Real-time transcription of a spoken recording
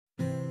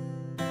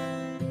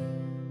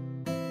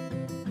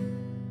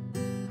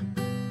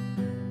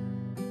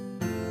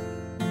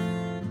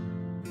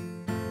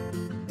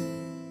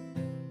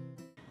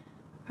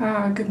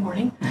Good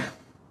morning.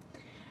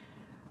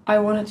 I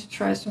wanted to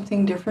try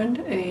something different,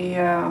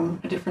 a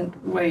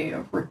different way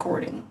of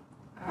recording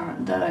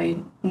that I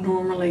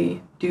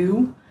normally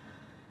do.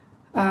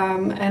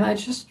 And I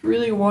just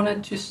really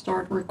wanted to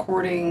start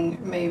recording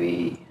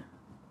maybe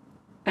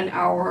an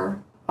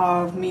hour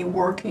of me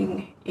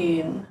working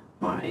in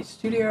my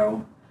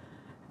studio.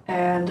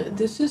 And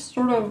this is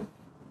sort of,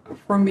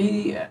 for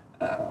me,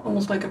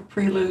 almost like a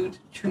prelude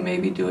to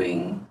maybe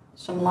doing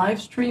some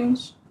live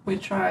streams,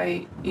 which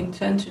I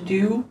intend to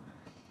do,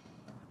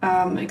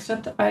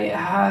 except I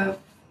have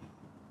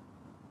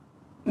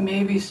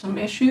maybe some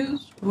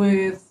issues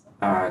with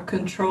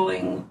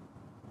controlling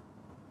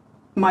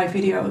my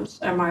videos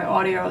and my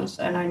audios,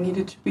 and I need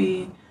it to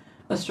be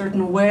a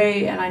certain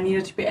way, and I need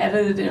it to be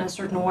edited in a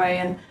certain way.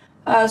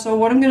 And so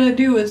what I'm gonna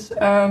do is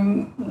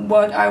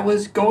what I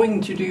was going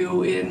to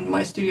do in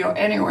my studio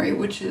anyway,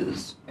 which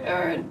is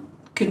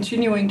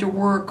continuing to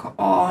work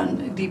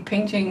on the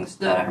paintings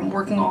that I'm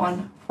working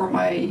on for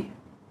my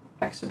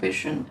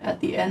exhibition at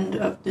the end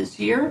of this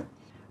year.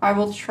 I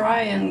will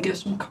try and give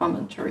some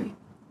commentary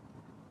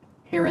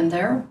here and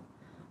there,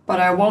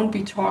 but I won't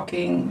be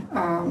talking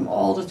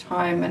all the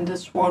time, and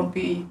this won't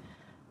be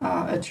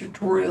a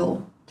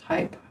tutorial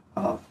type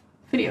of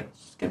video.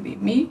 It's gonna be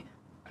me.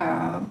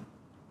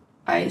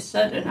 I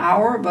said an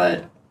hour,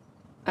 but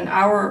an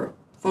hour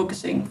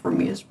focusing for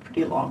me is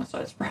pretty long, so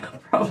it's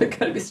probably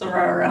gonna be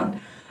somewhere around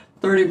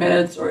 30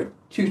 minutes or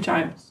 2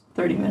 times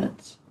 30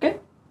 minutes. Okay,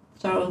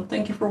 so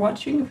thank you for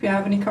watching. If you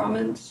have any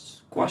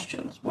comments,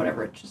 questions,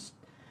 whatever, just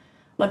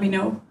let me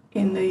know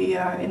in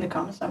the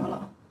comments down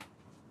below.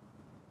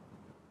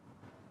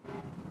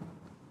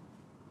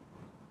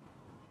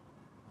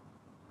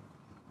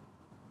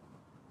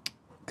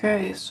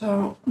 Okay,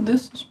 so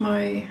this is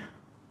my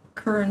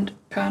current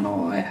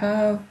panel. I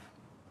have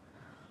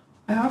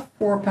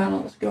 4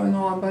 panels going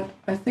on, but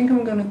I think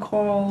I'm gonna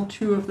call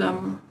 2 of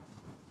them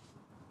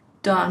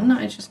done.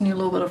 I just need a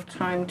little bit of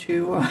time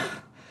to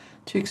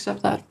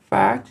accept that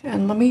fact.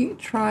 And let me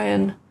try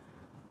and,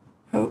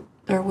 oh,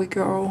 there we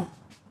go.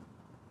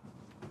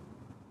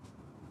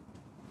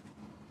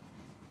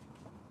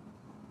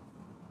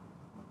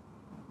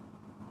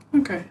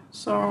 Okay,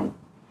 so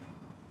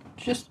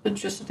just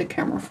adjusted the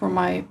camera for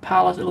my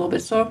palette a little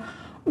bit. So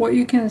what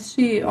you can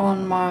see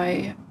on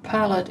my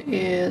palette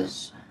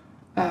is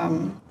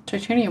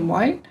titanium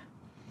white.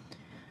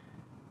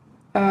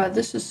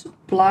 This is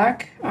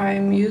black.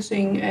 I'm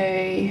using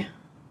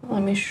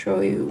let me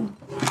show you.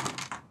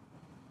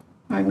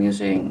 I'm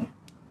using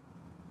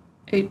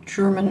a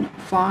German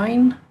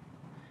vine.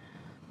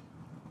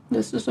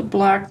 This is a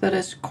black that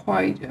is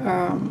quite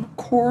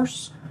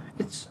coarse.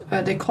 It's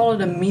they call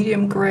it a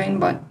medium grain,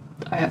 but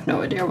I have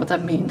no idea what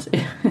that means.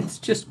 It's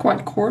just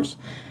quite coarse,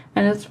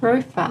 and it's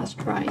very fast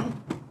drying.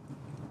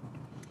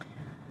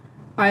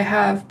 I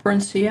have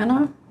Burnt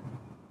Sienna,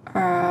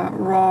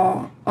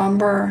 Raw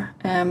Umber,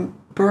 and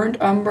Burnt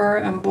Umber,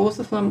 and both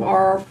of them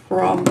are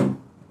from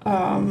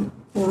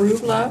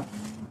Rublev.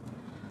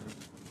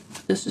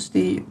 This is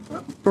the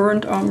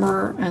Burnt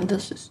Umber, and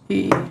this is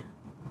the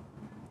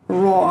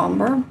Raw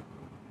Umber.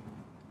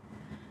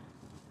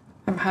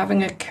 I'm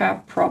having a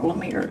cap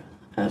problem here.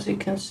 As you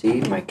can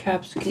see, my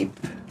caps keep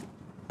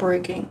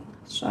breaking.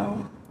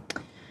 So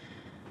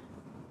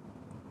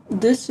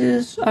this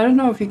is, I don't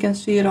know if you can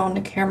see it on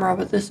the camera,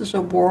 but this is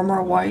a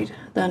warmer white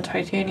than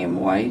titanium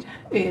white.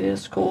 It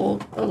is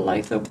called a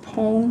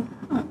Lithopone,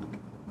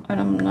 and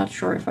I'm not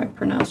sure if I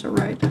pronounce it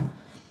right.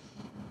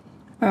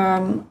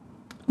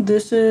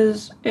 This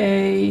is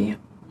a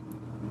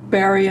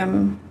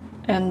barium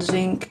and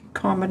zinc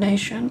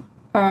combination.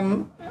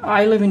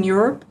 I live in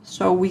Europe,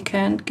 so we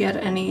can't get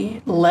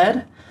any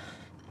lead.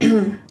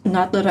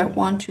 Not that I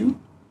want to,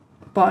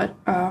 but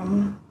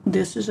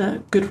this is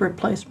a good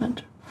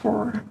replacement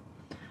for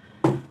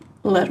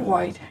lead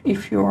white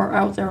if you are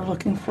out there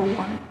looking for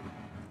one.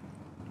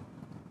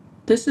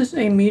 This is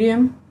a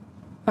medium.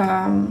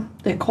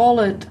 They call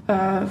it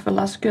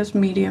Velasquez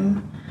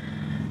medium.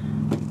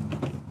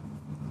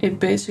 It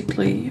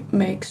basically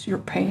makes your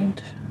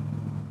paint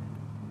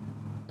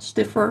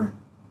stiffer,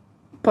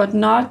 but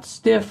not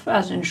stiff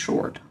as in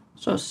short,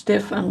 so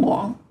stiff and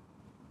long.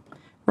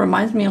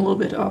 Reminds me a little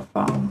bit of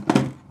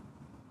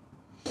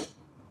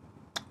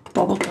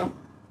bubblegum.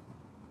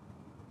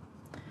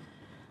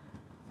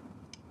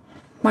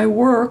 My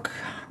work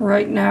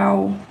right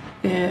now,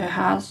 it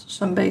has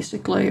some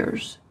basic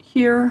layers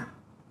here.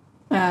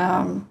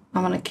 I'm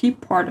going to keep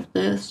part of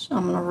this.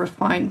 I'm going to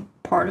refine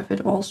part of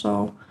it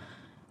also.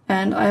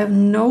 And I have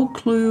no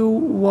clue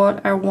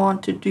what I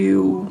want to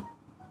do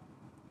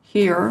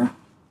here.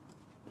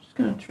 I'm just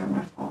going to turn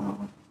my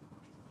phone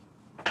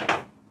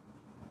off.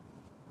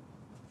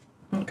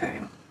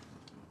 Okay.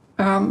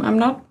 I'm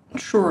not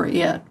sure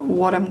yet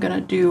what I'm going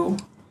to do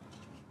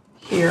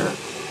here.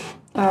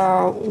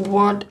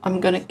 What I'm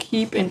going to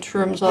keep in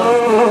terms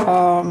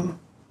of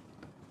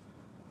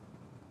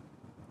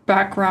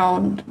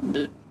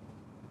background.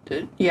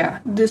 Yeah,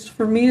 this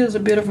for me is a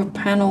bit of a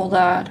panel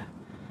that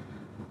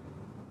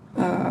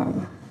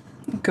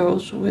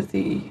goes with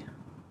the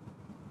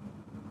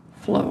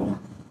flow.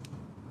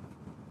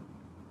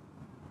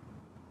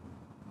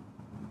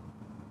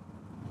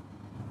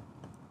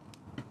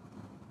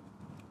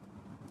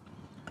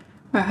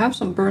 I have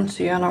some burnt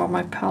sienna on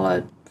my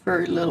palette,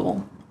 very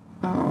little.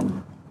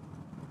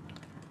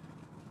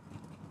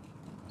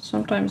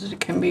 Sometimes it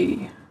can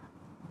be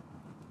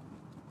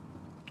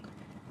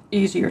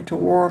easier to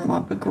warm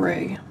up a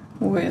gray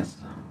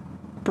with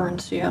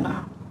burnt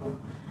sienna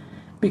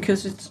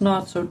because it's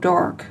not so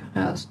dark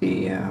as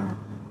the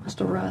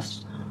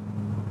rest.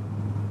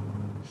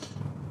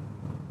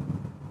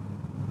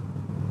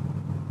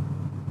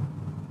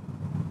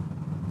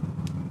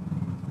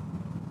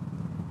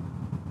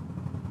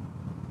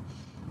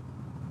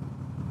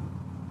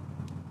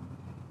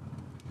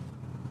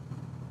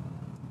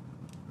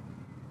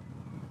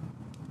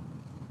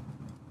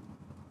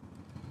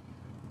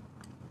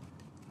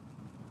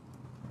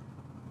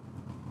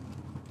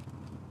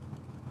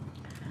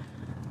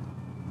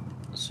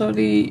 So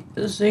the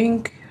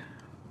zinc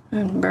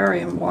and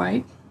barium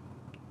white,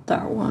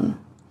 that one,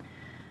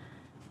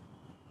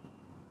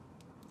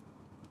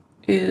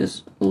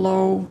 is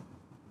low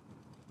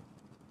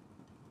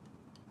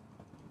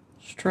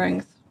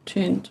strength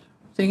tint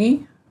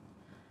thingy.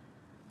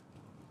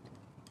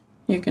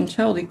 You can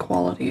tell the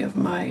quality of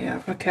my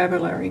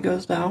vocabulary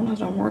goes down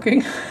as I'm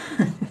working.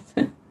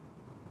 This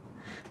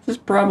is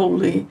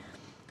probably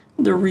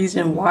the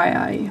reason why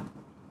I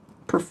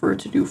prefer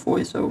to do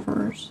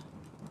voiceovers.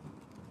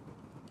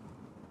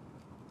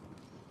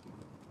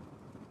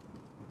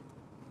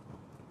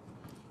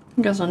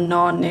 As a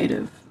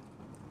non-native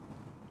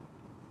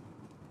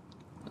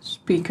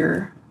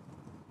speaker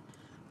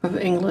of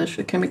English,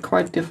 it can be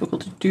quite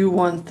difficult to do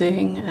one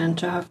thing and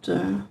to have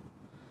to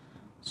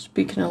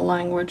speak in a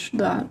language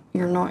that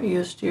you're not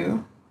used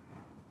to.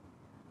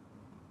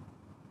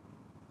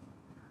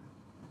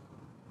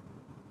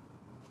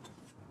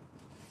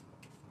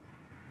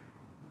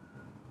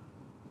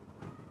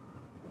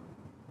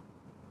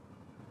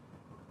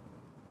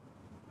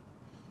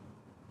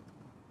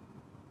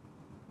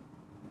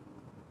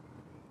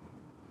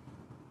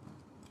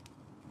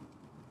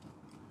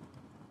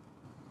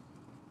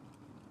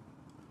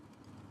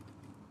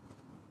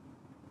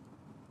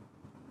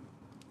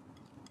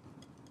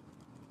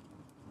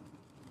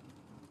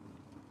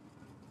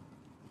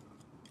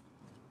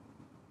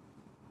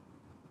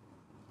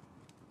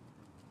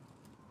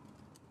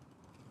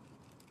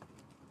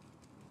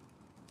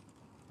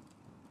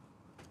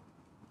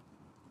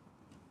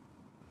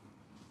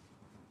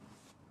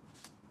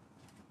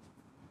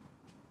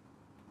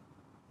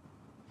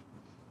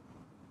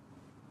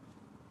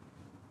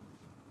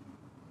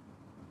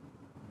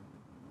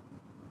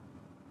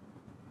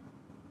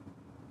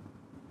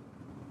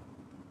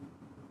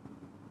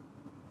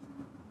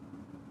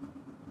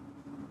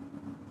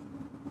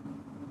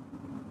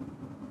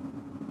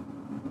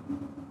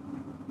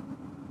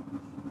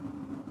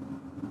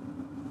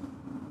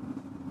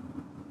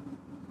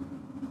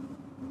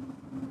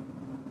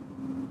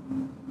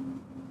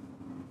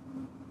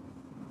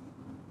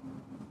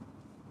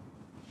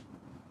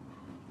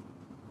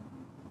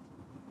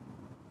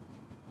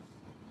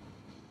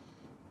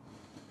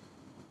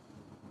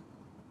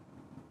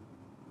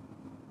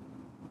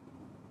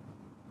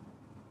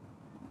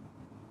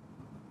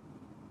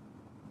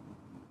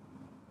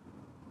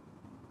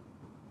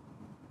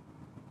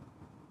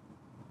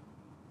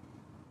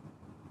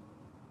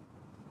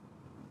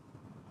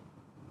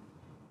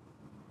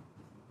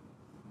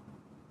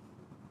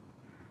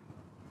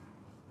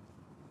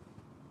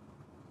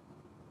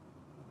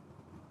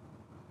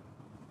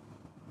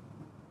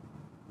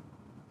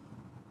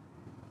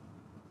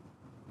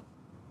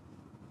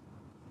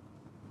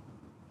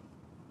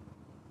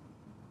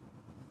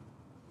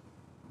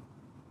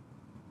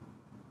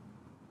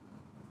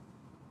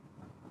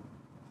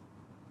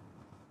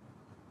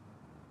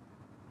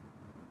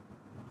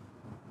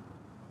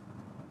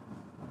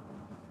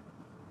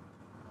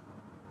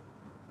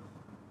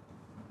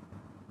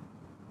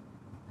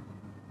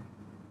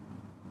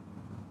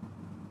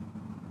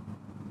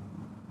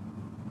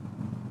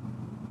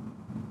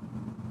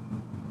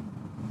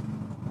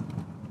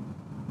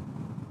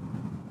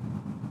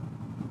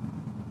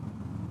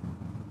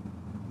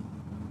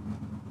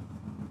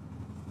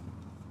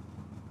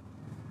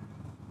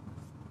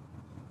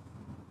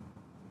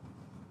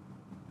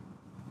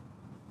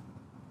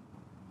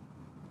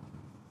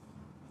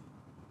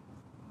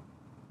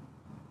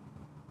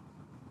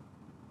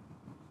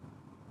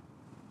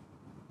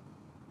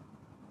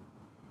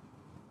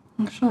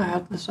 Actually, I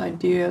had this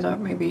idea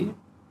that maybe,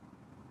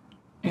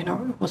 it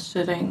was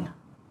sitting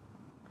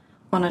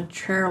on a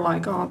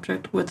chair-like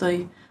object with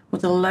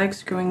the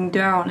legs going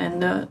down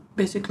and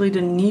basically the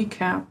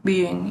kneecap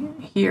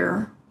being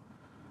here.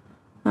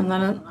 And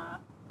then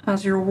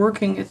as you're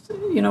working, it's,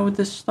 with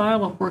this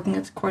style of working,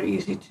 it's quite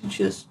easy to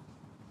just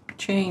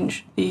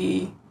change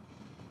the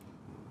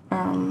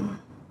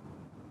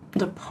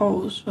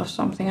pose of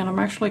something. And I'm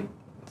actually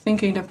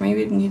thinking that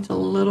maybe it needs a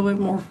little bit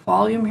more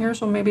volume here,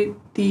 so maybe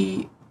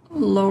the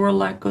lower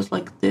leg goes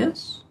like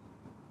this,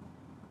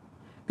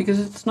 because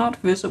it's not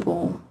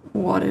visible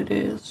what it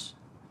is.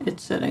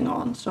 it's sitting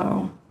on,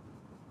 so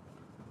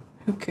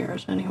who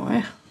cares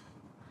anyway.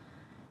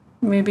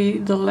 Maybe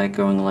the leg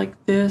going like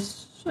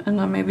this, and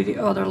then maybe the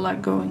other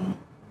leg going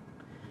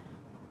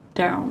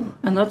down.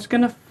 And that's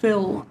gonna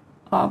fill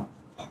up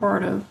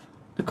part of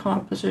the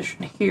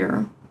composition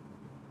here,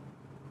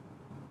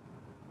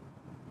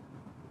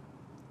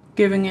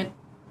 giving it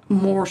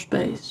more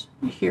space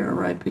here,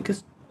 right?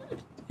 Because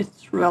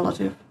it's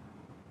relative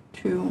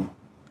to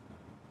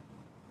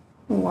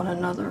one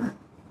another.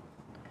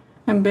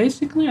 And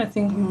basically, I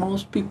think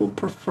most people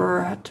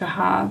prefer to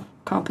have,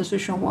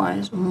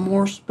 composition-wise,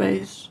 more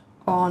space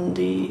on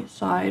the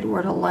side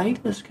where the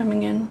light is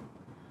coming in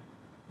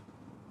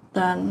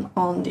than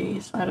on the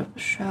side of the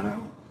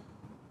shadow.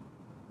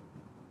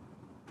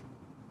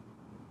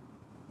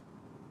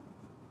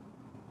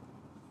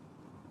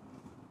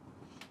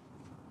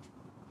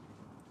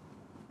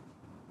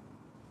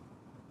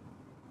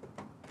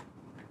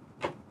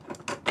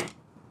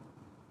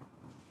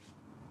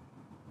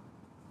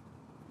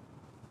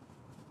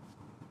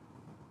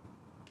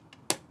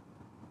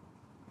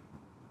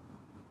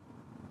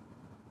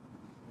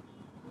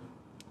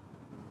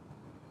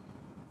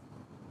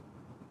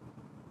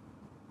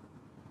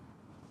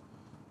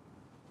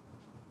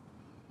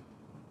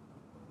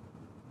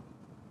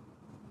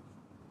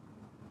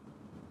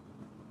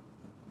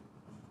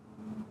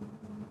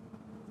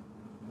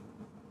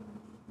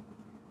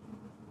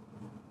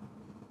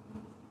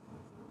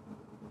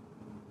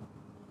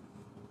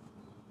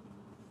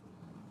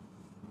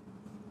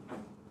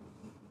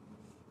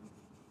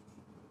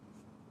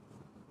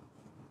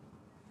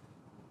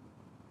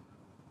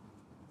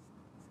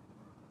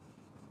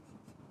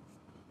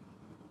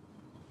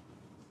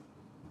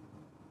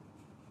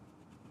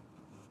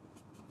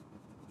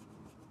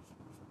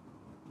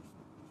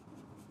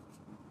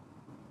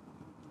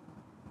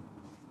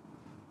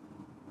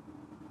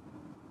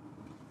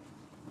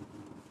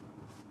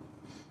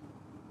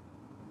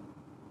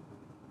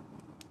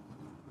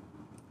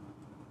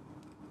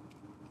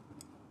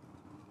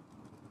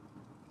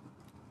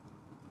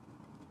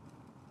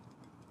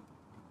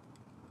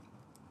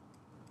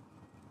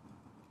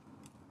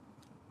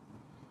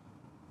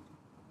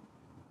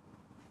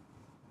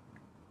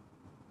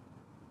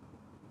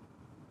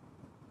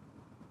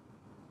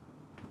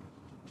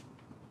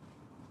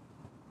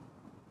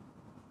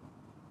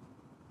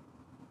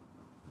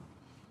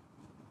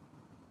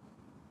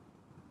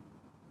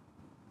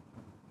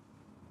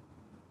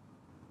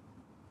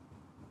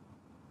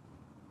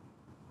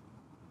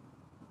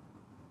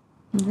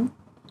 Nope,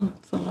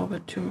 that's a little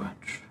bit too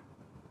much.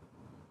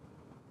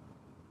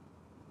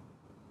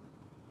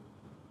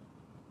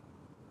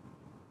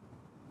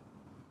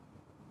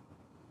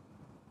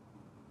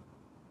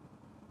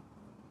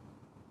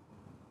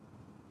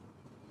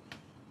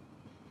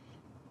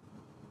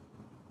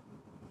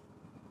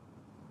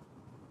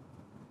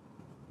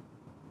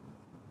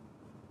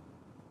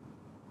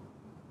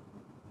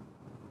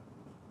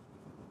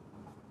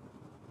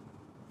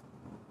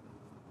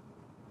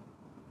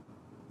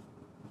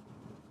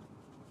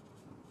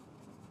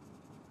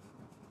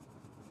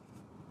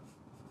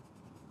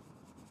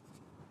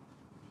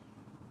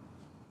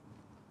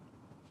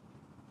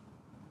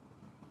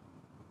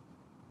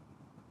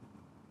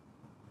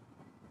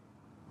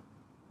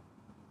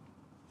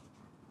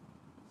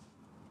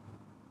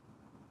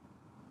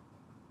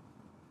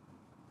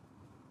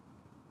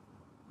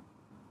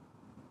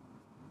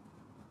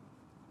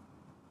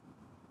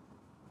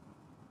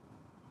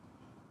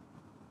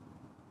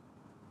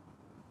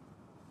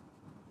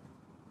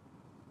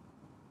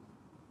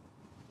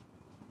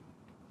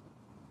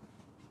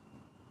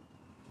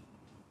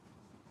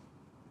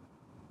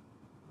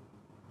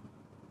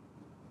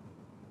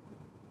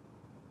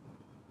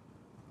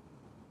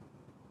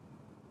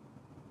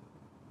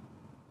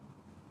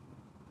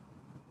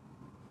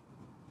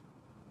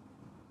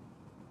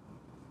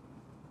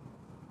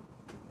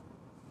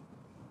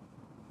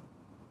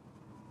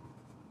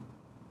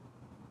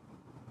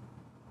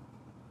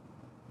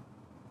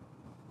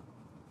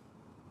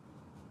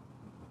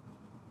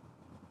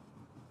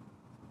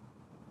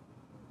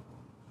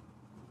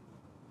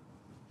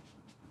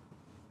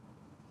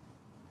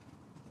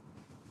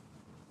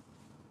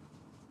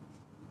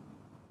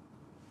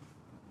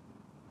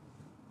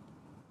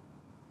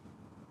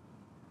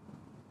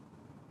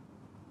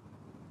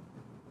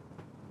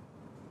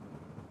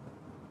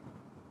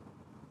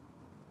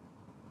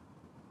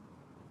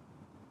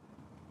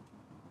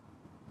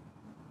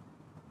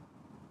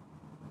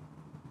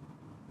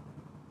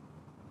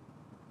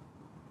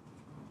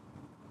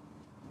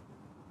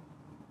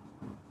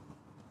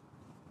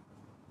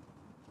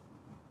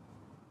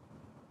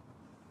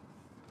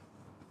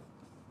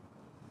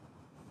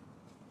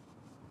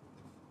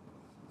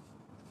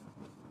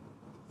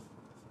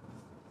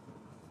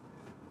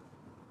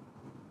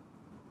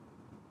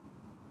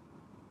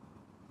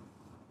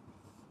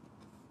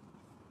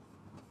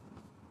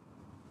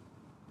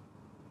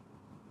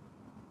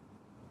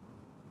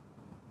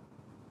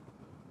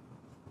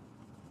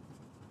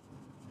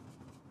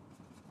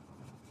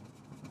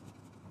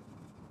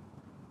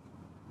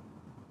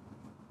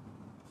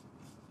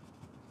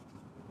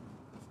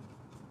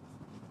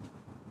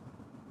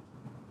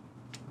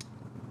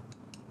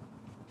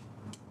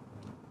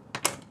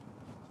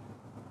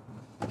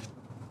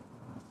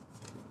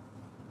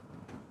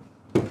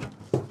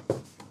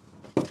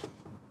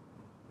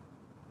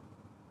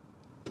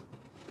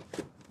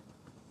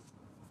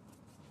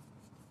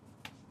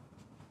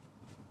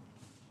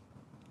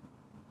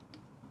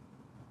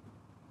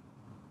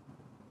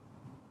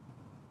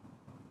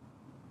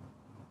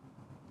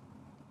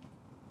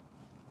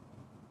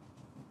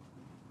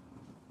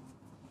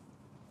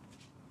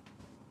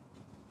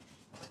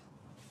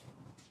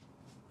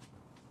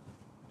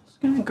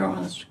 gonna go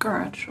and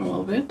scratch a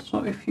little bit.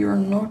 So if you're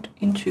not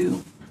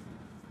into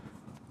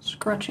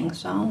scratching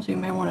sounds, you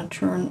may want to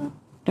turn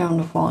down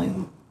the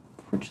volume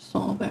for just a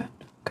little bit,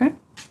 okay?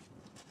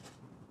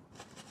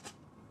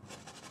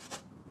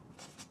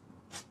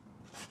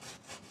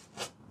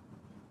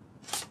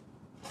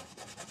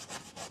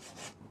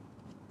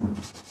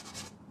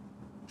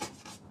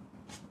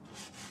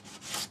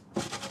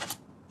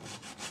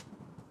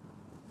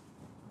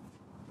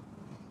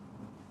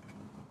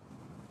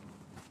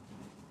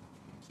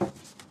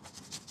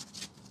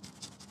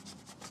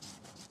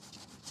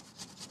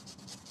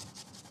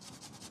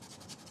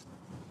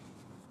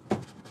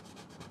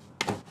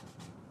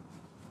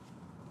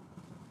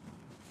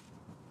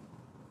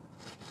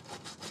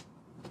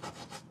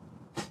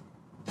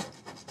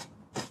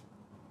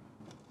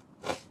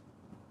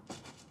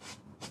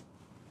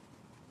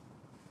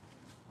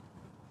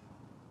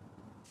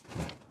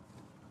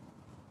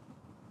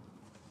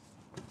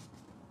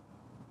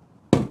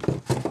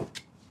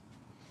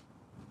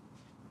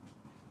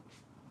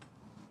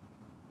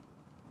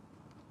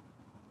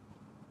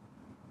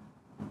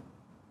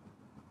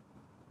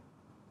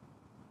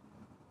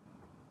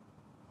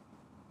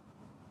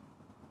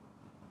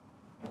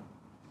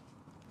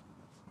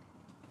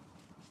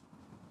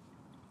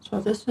 So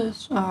this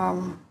is,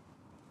 I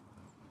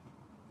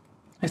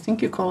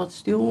think you call it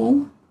steel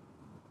wool.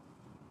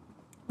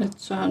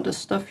 It's the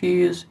stuff you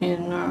use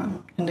in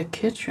the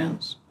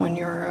kitchens when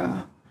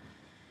you're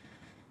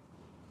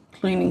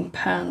cleaning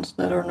pans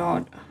that are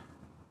not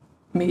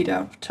made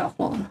out of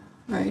Teflon,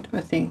 right?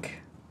 I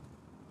think.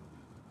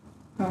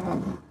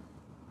 So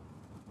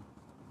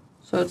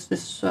it's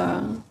this,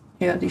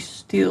 yeah, these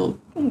steel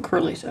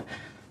curlies.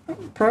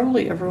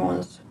 Probably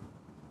everyone's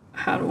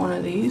had one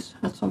of these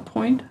at some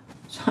point.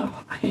 So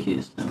I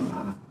use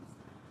them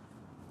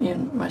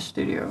in my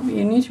studio.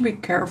 You need to be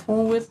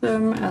careful with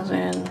them, as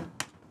in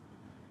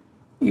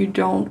you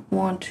don't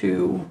want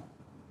to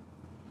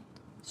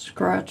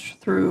scratch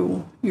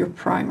through your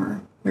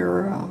primer,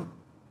 your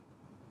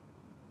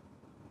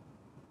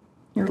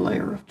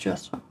layer of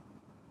gesso.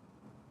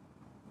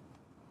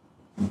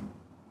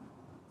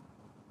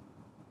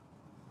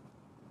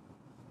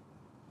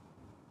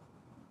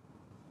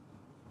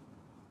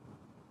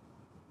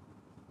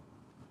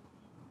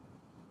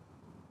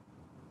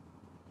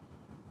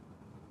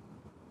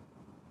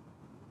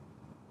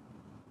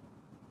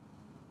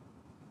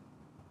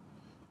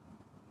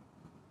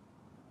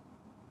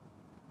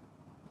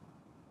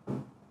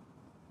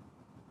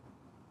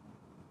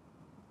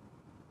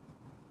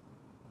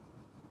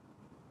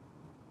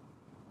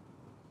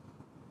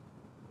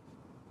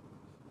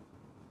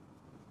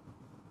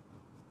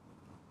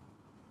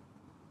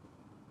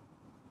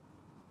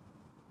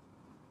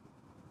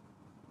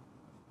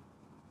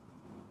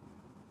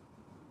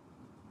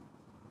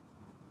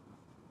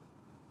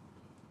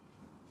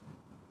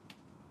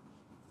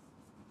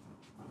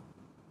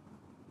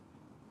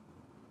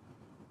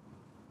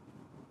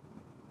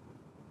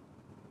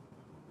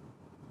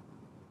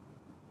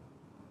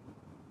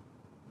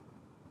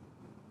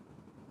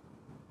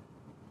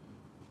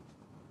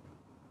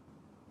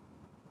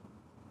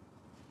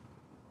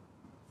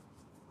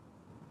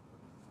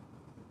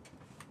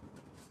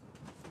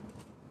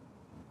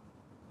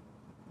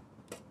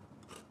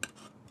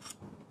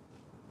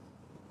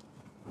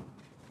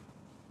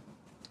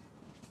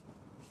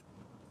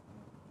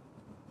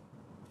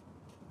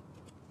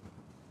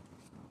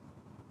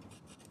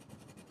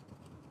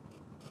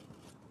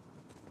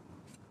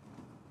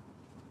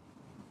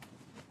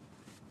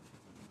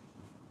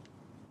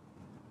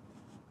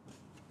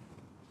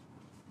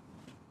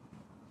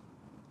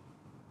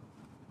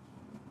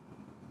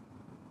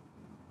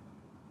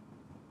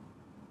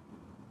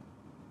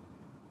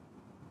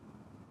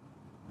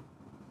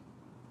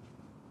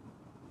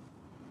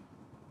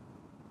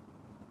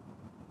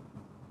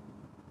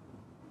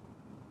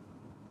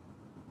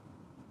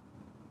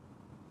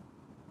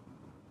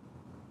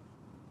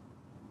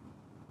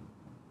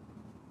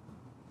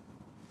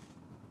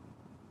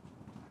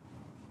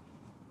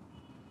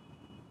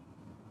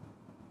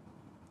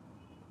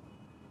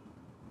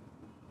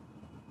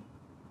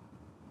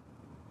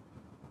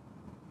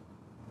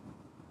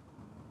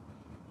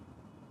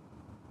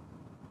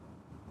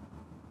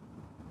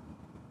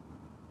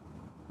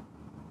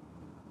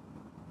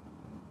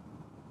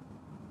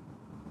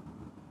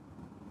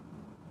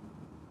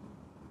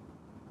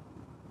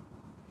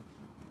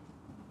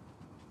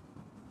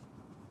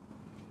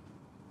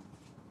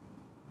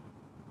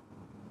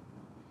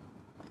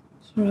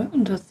 So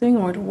the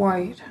thing with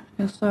white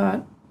is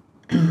that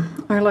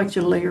I like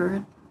to layer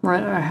it,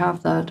 right? I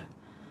have that,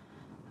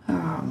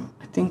 I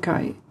think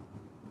I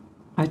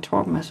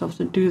taught myself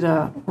to do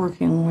that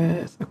working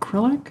with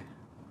acrylic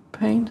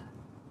paint.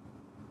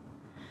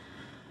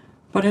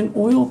 But in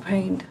oil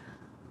paint,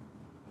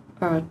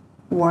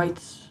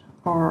 whites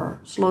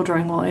are slow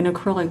drying. Well, in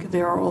acrylic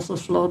they are also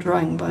slow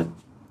drying, but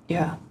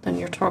yeah, then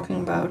you're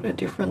talking about a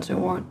difference in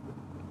what,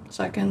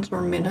 seconds or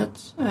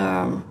minutes.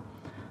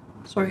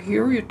 So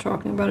here you're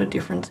talking about a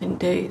difference in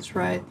days,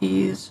 right?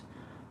 These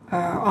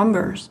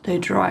umbers, they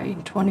dry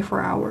in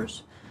 24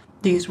 hours.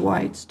 These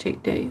whites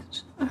take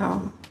days.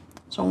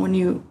 So when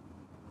you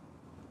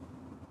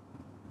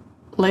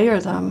layer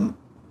them,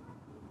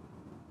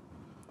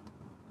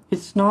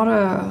 it's not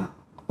a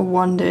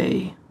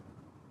one-day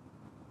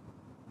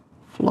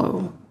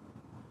flow,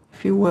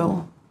 if you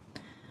will.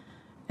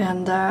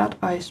 And that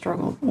I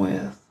struggled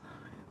with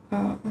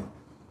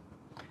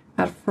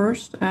at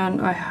first,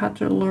 and I had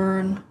to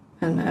learn,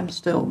 and am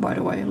still, by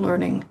the way,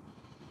 learning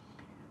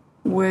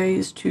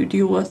ways to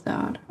deal with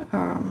that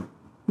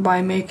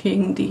by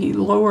making the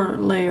lower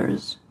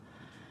layers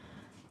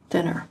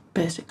thinner,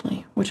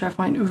 basically, which I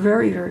find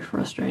very, very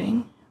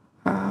frustrating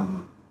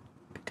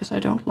because I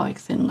don't like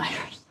thin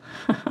layers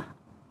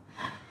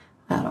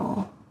at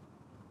all.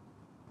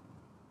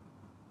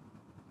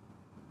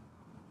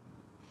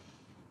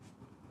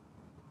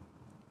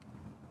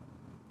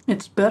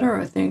 It's better,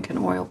 I think, in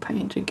oil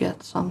paint to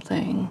get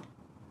something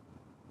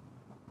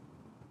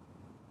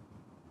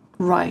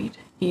right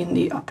in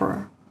the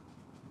upper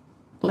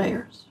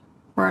layers,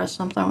 whereas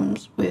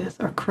sometimes with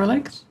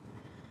acrylics,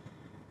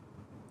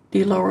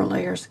 the lower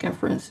layers can,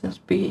 for instance,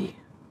 be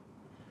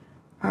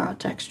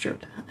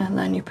textured, and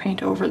then you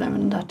paint over them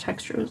and that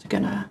texture is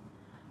gonna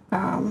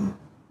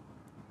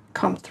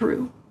come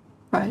through,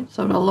 right?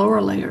 So the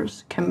lower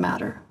layers can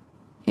matter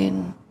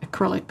in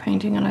acrylic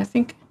painting, and I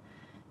think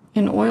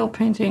in oil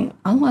painting,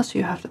 unless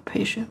you have the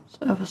patience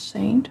of a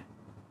saint,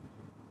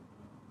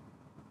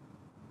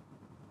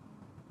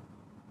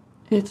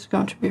 it's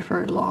going to be a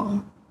very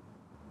long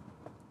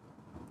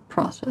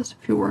process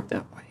if you work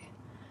that way.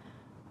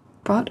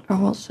 But I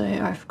will say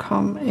I've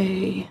come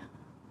a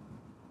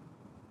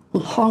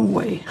long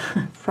way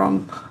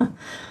from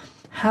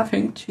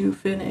having to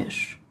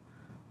finish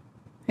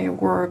a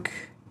work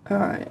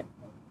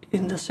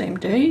in the same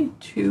day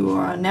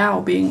to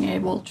now being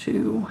able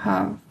to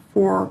have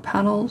 4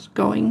 panels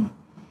going.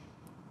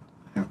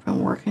 I've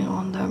been working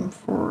on them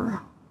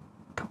for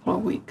a couple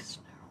of weeks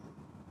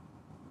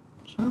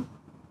now. So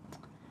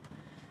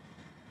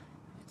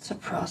it's a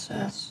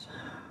process.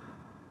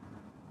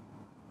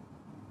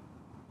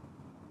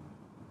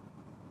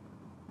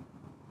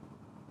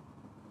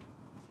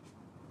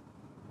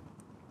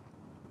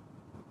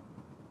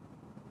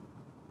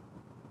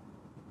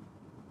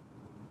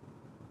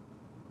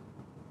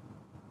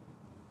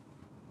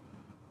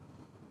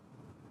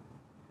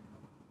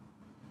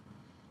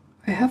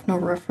 I have no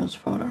reference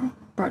photo,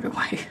 by the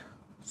way,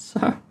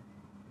 so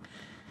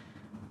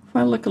if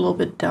I look a little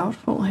bit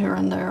doubtful here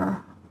and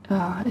there,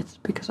 it's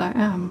because I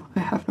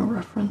have no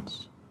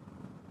reference.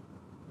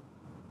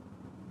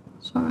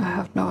 So I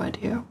have no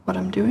idea what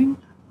I'm doing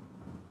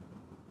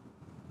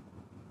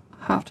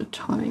half the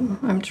time.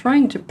 I'm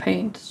trying to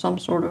paint some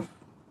sort of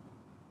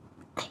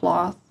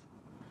cloth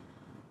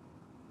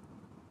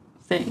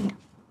thing.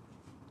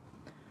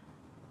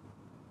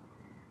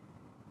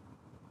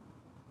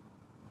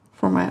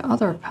 For my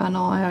other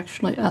panel, I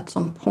actually, at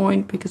some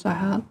point, because I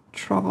had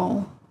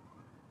trouble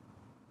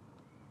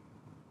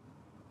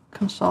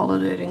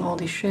consolidating all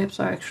these shapes,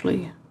 I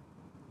actually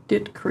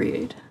did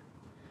create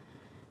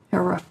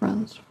a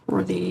reference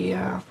for the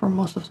for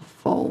most of the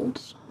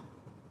folds.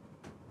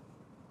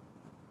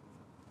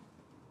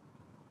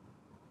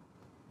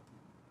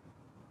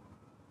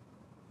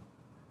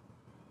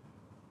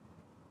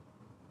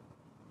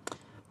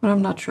 But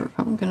I'm not sure if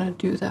I'm gonna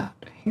do that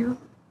here.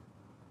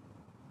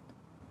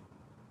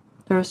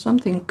 There's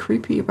something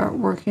creepy about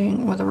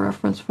working with a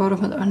reference photo,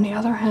 but on the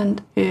other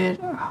hand, it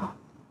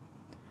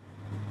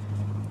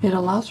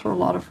allows for a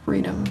lot of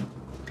freedom.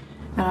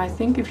 And I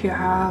think if you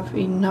have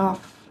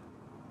enough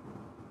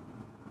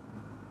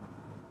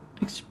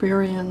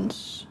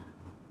experience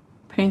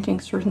painting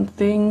certain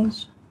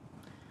things,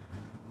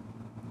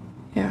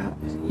 yeah,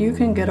 you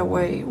can get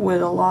away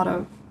with a lot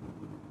of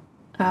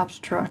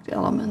abstract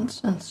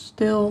elements and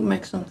still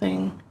make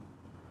something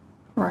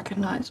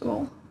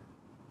recognizable.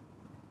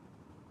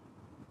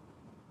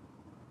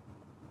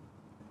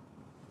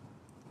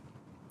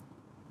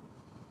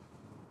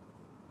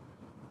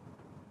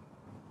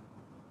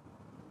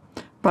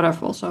 But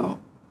I've also,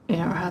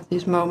 had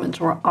these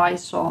moments where I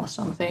saw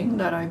something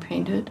that I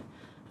painted,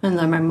 and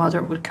then my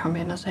mother would come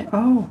in and say,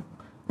 "Oh,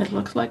 it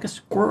looks like a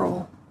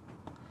squirrel,"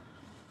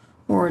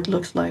 or it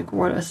looks like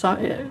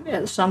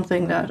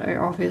something that I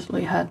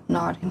obviously had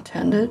not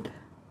intended.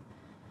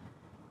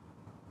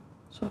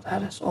 So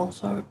that is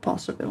also a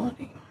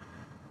possibility.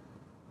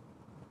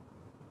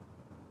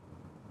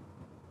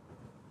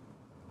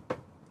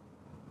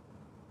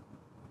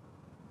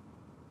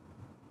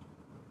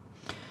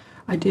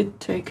 I did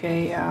take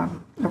a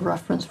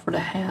reference for the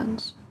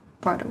hands,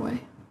 by the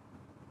way.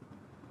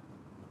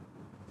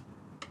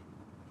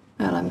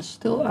 And I'm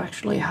still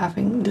actually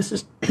having, this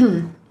is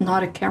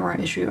not a camera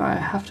issue, I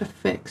have to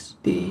fix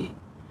the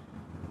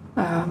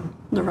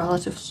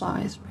relative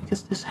size,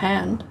 because this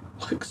hand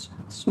looks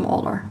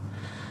smaller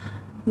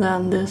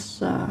than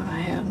this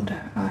hand.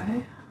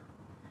 I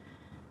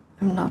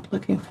am not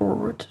looking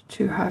forward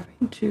to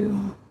having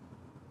to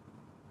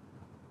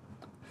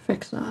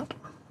fix that.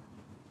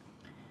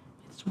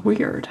 It's It's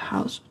weird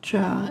how such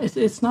a,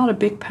 it's not a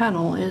big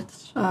panel.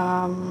 It's,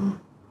 let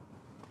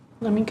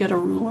me get a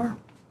ruler.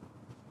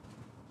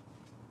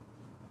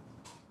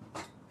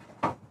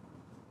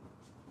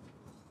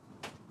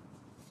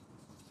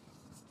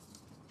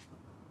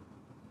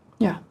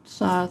 Yeah, it's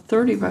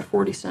 30 by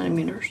 40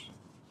 centimeters,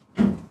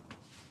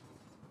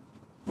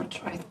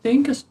 which I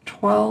think is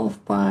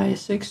 12 by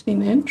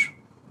 16 inch.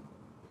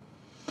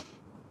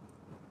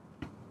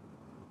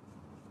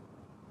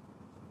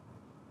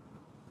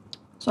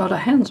 So the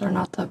hands are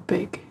not that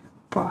big,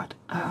 but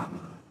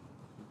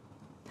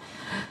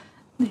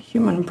the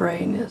human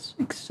brain is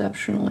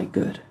exceptionally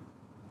good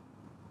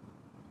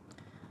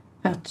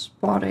at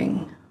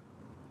spotting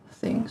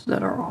things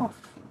that are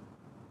off.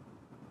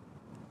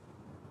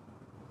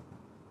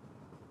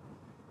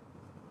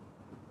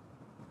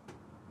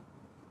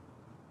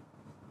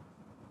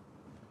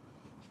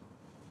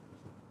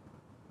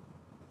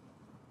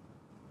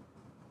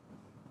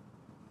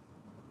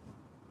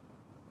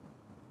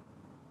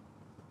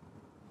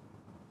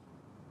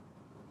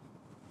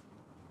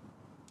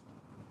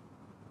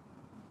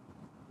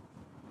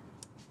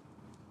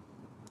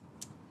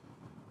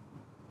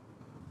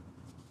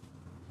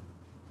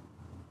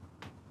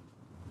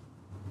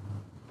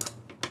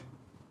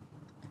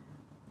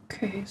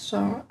 Okay,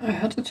 so I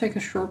had to take a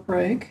short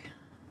break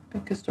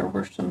because there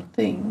were some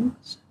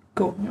things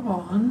going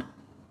on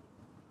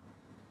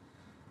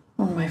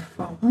my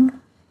phone.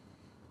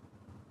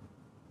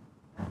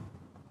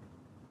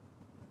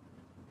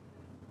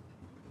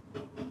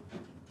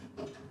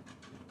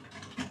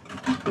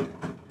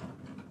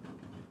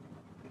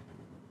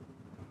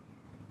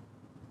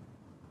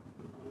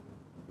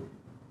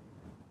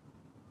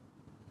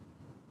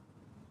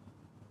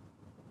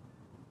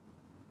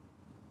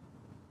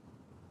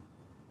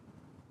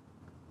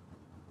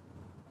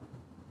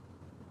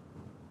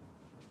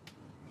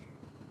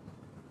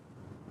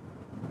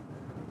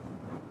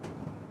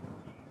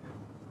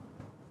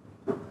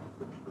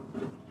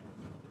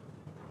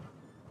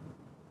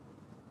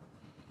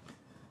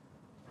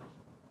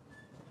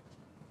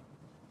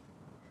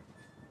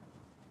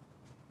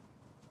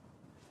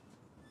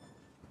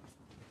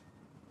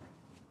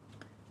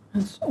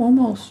 It's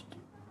almost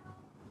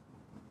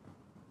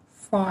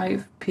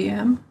 5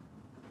 p.m.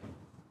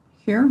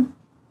 here,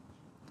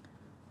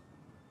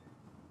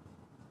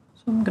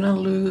 so I'm gonna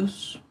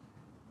lose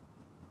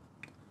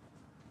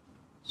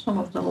some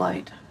of the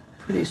light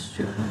pretty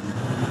soon.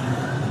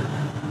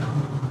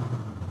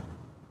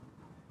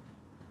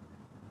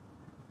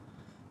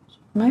 So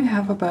I may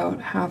have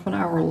about half an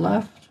hour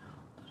left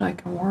that I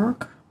can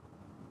work.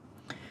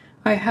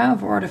 I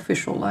have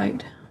artificial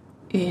light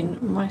in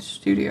my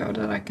studio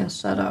that I can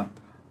set up,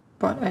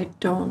 but I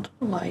don't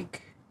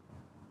like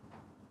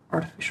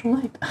artificial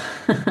light.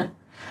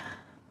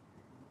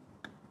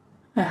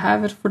 I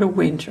have it for the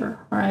winter,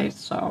 right?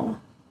 So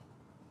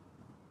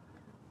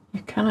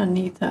you kind of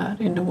need that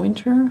in the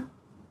winter.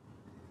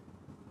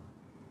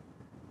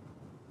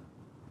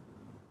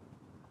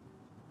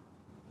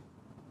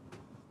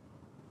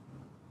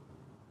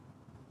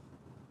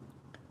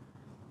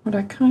 What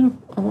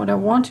I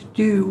want to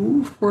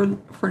do for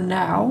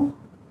now,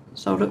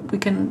 so that we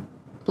can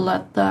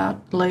let that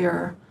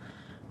layer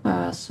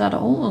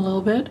settle a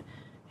little bit,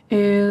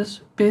 is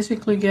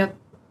basically get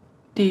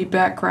the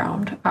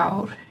background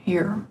out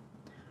here,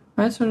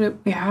 right? So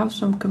that we have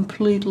some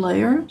complete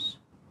layers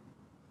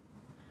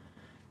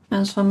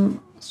and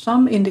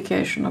some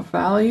indication of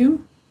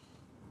value.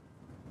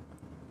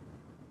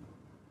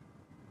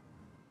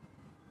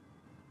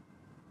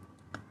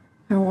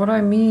 And what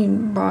I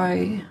mean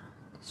by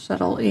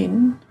settle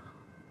in,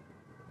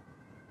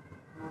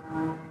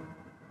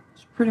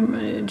 it's pretty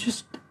much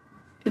just,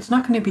 it's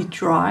not going to be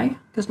dry,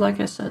 because like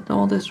I said,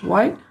 all this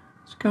white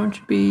is going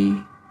to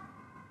be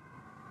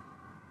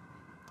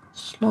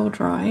slow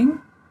drying,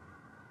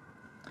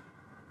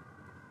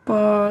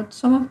 but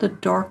some of the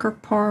darker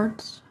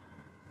parts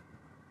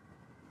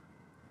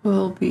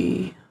will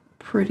be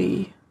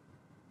pretty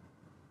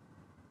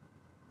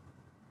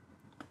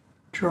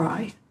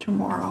dry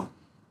tomorrow.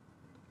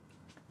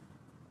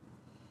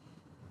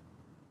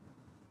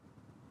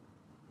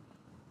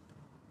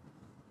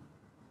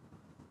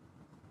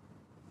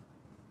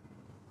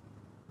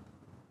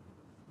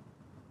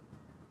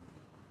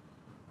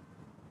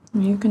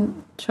 You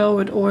can tell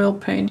with oil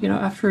paint, you know,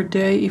 after a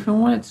day,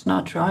 even when it's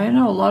not dry. I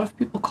know a lot of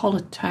people call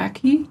it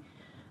tacky,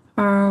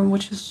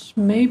 which is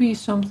maybe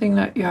something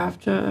that you have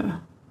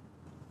to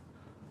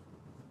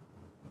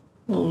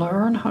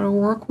learn how to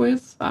work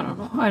with. I don't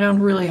know. I don't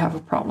really have a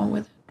problem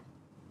with it.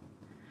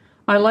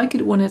 I like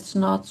it when it's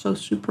not so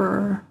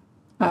super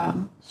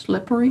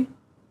slippery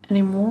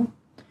anymore.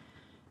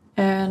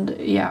 And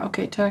yeah,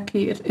 okay,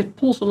 tacky, it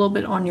pulls a little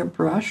bit on your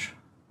brush.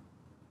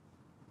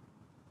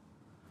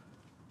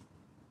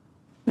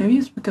 Maybe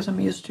it's because I'm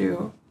used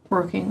to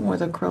working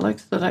with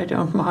acrylics that I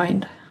don't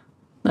mind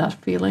that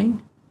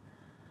feeling.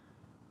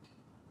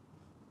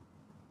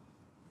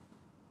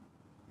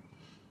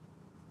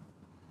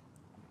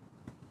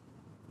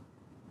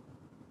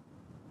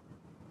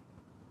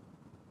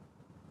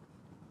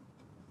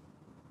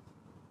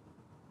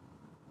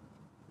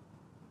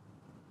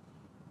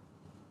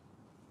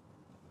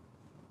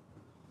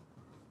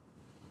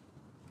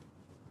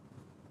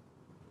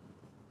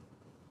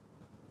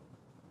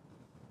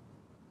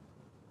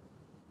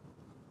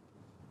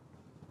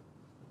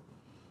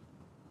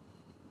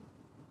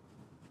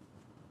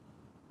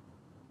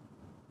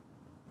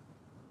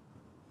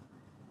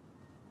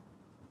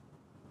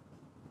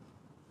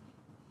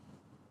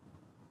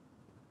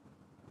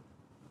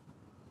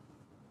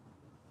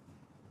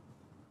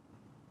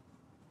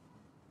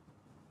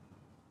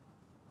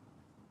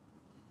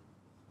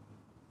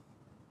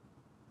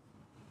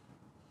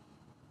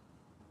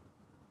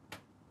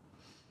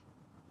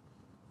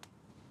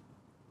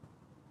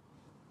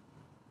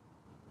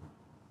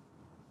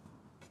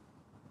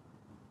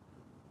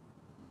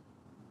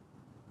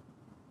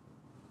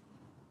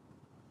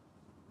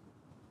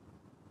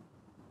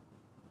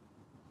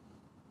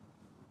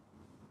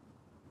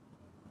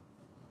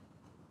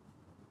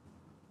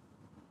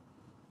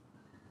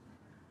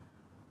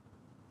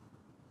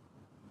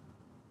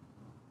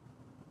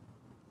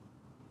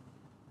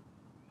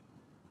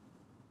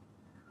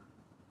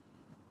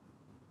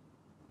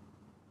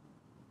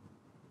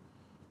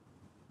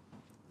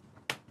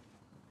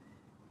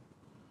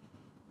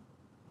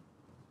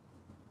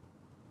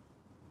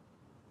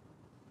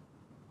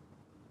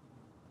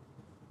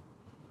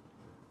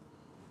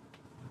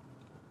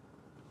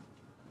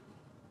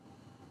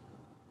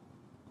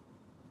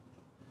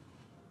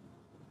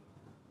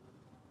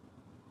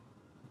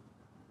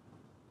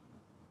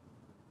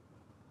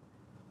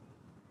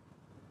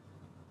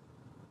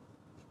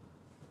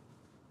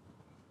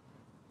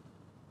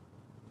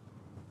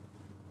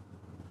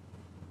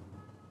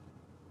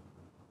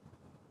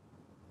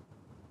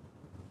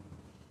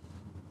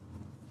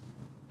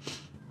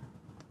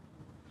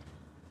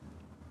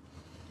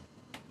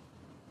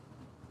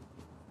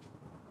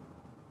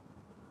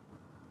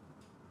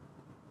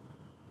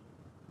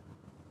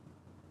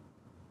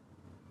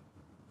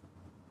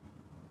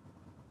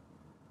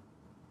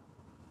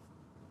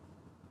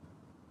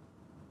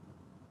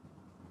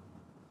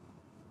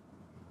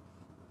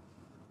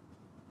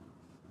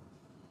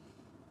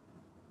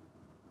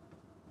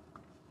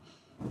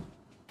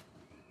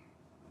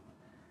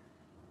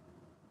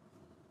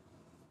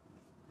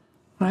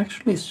 I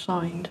actually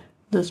signed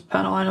this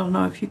panel. I don't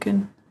know if you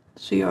can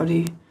see how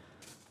the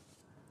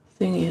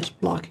thingy is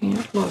blocking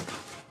it. Look.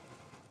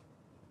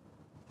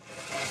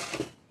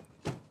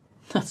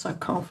 That's how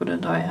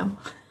confident I am.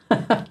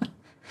 I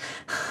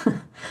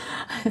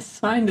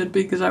signed it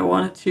because I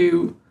wanted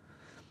to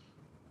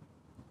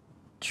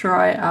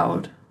try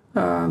out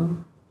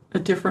a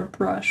different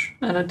brush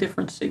and a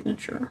different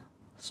signature.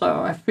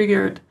 So I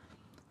figured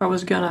I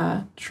was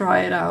gonna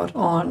try it out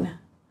on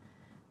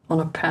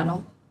a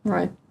panel,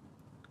 right?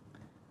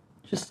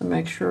 Just to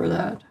make sure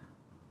that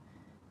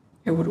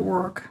it would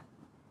work.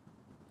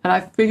 And I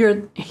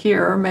figured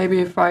here, maybe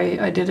if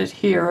I did it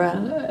here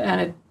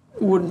and it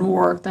wouldn't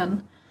work,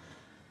 then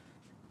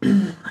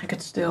I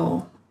could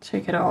still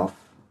take it off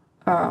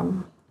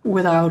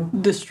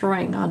without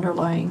destroying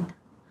underlying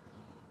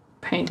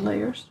paint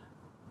layers.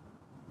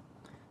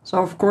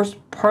 So of course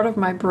part of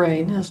my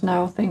brain is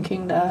now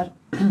thinking that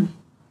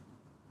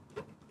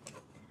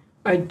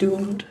I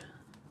doomed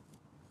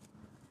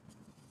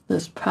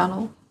this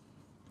panel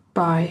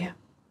by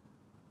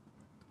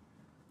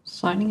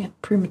signing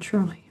it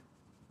prematurely.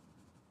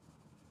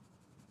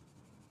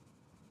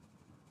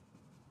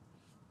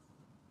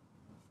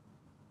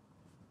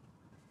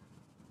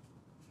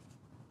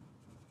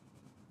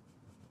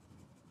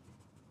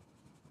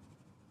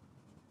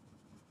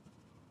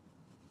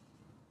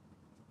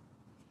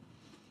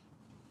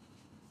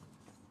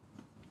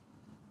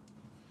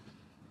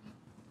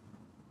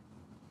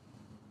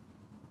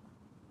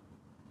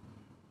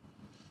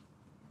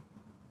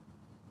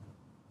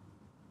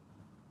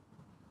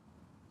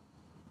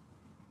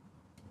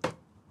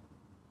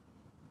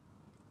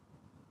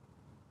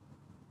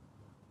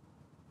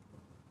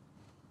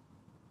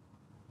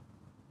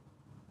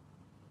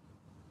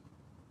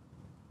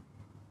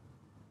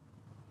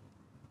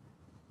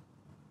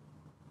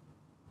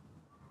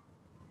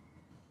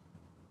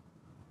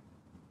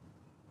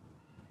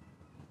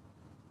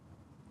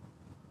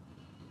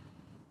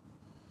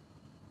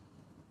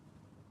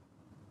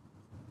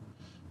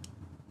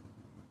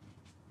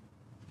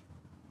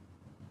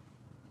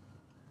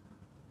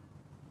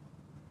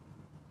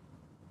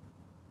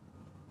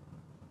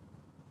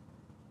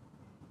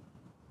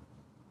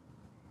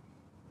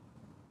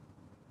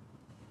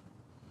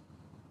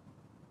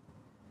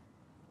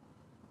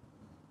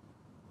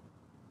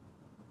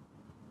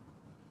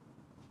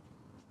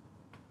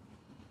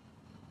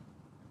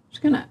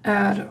 Just gonna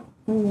add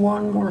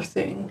one more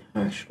thing,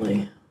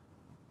 actually.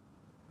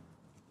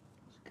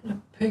 Just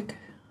gonna pick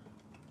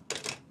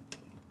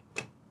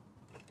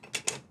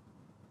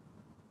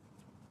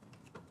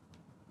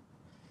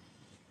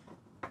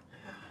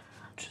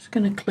just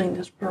gonna clean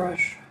this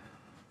brush.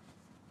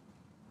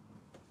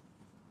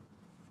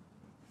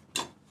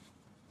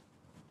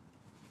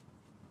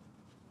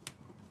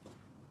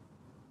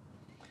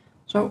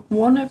 So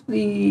one of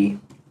the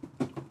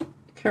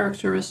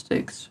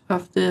characteristics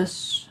of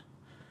this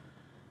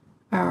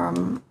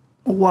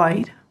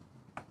white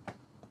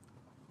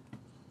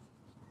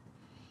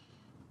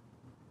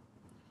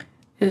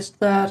is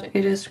that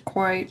it is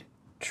quite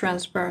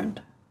transparent.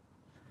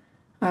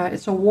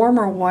 It's a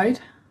warmer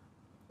white,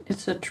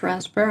 it's a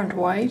transparent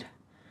white,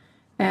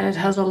 and it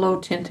has a low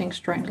tinting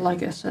strength,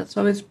 like I said.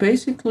 So it's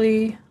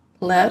basically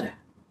lead,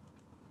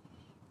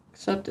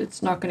 except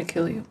it's not going to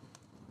kill you.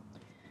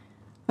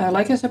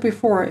 Like I said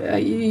before,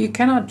 you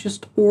cannot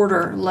just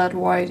order lead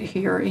white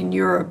here in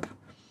Europe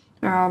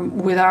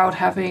without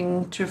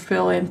having to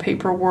fill in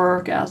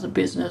paperwork as a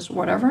business,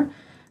 whatever.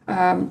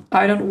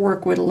 I don't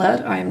work with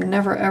lead. I am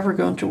never ever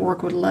going to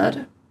work with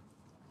lead.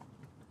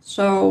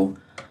 So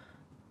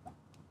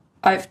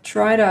I've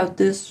tried out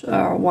this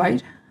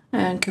white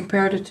and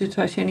compared it to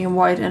titanium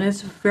white, and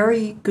it's a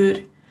very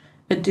good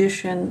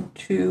addition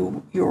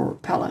to your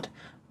palette,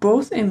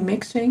 both in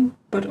mixing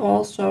but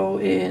also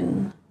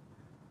in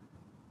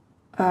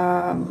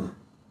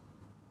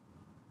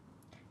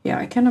yeah,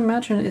 I can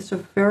imagine it's a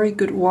very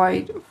good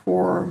white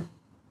for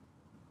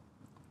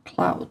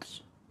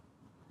clouds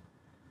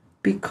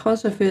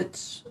because of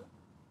its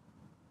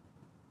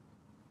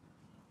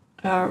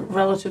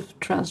relative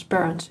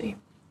transparency.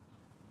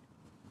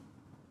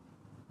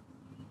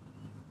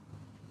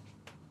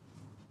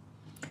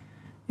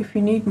 If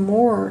you need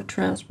more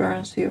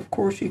transparency, of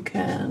course you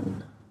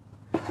can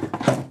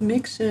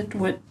mix it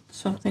with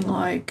something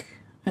like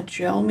a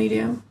gel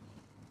medium.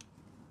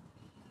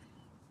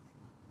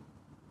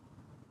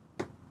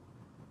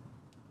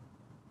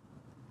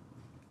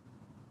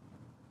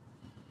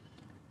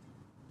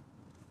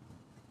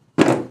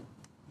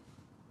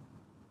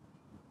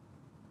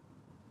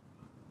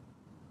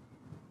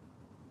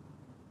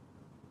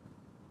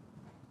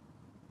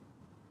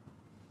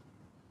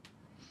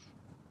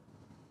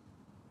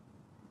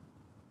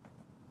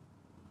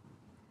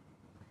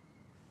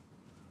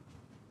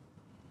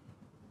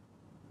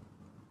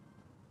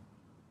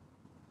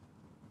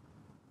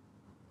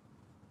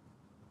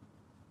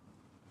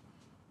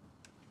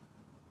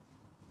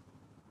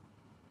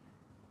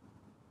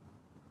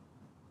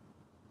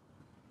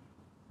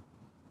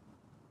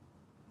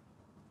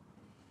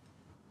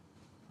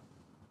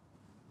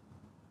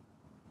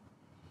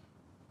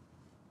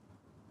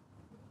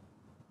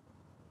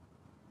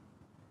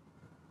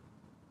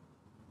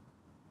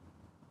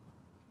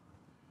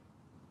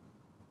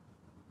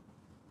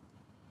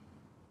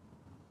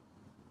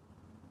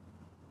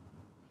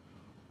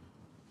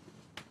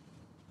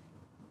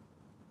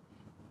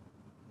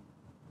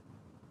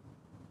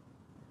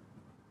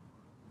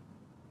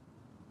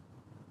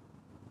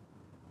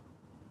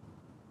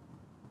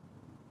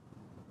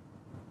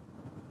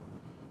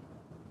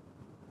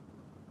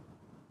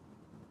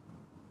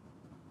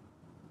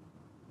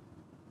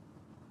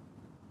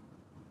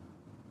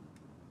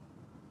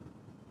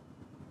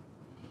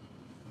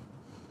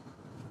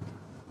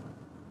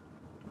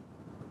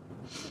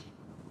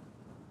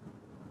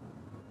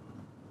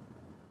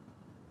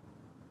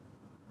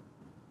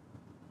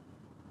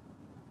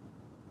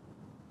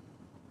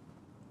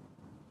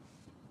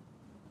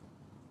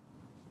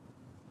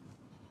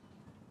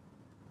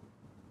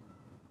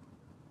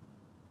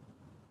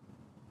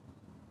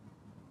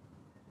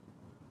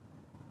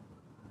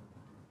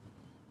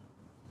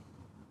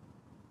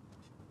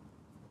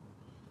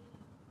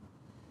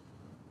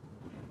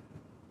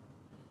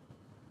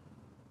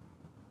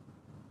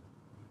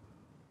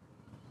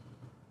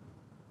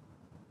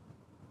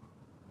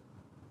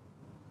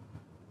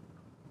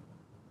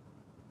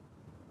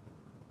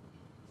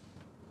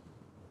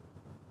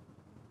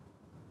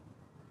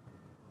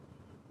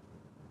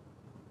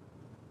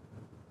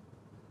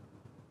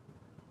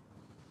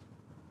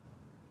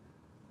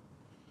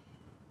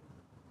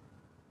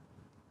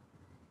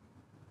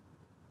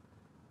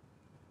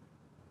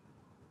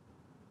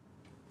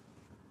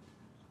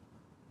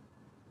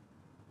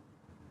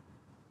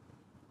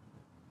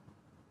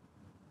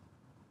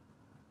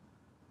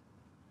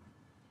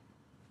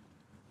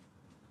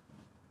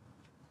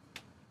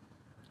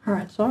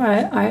 Alright, so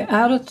I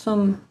added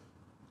some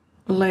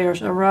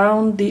layers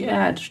around the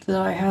edge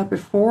that I had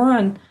before,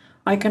 and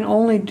I can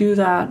only do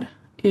that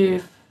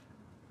if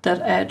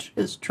that edge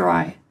is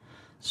dry.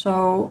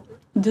 So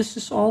this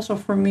is also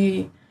for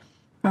me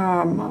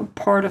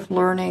part of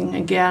learning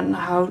again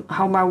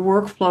how my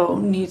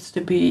workflow needs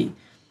to be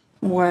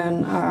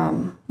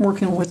when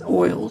working with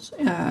oils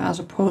as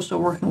opposed to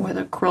working with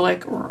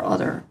acrylic or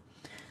other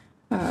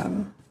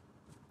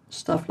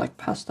stuff like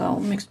pastel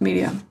mixed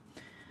media.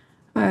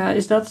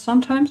 Is that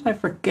sometimes I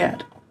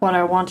forget what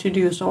I want to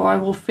do, so I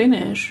will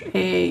finish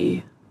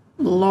a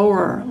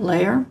lower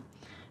layer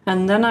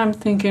and then I'm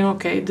thinking,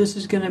 okay, this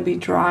is gonna be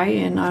dry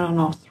in, I don't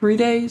know, 3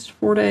 days,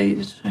 4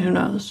 days, who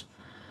knows.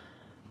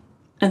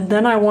 And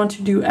then I want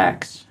to do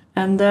X,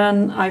 and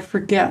then I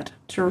forget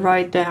to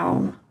write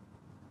down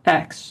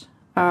X.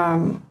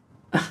 I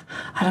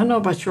don't know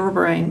about your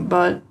brain,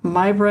 but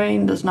my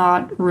brain does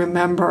not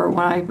remember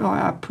when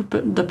I put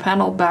the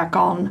panel back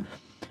on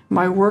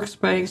my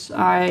workspace.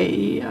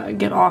 I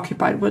get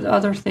occupied with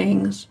other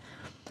things.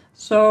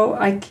 So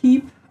I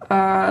keep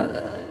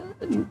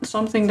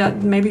something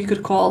that maybe you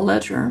could call a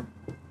ledger,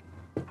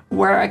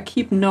 where I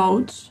keep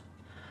notes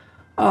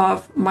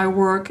of my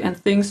work and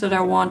things that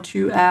I want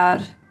to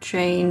add,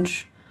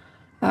 change,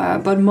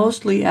 but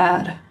mostly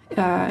add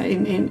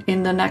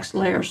in the next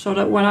layer, so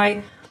that when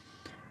I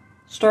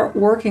start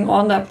working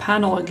on that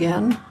panel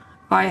again,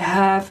 I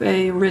have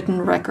a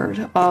written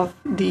record of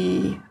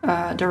the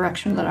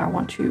direction that I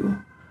want to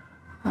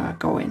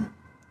go in.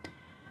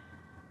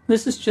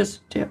 This is just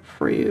a tip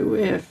for you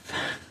if,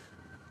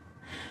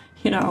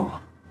 you know,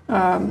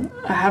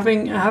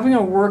 having a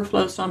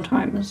workflow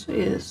sometimes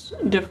is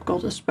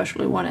difficult,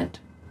 especially when it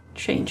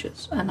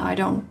changes, and I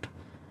don't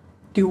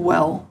do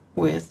well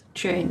with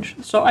change.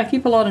 So I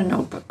keep a lot of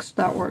notebooks.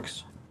 That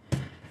works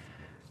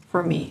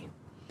for me.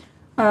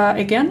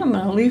 Again, I'm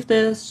going to leave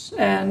this,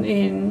 and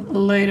in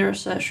later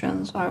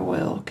sessions I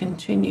will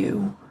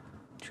continue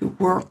to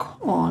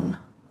work on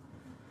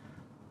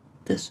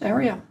this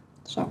area.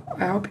 So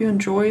I hope you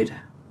enjoyed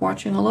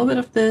watching a little bit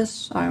of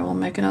this. I will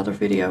make another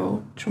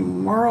video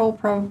tomorrow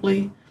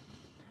probably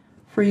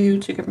for you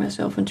to get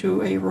myself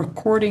into a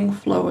recording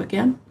flow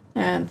again.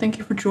 And thank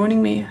you for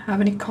joining me.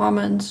 Have any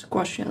comments,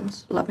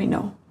 questions, let me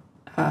know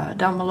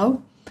down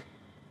below.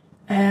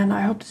 And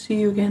I hope to see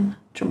you again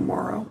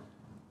tomorrow.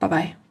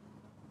 Bye-bye.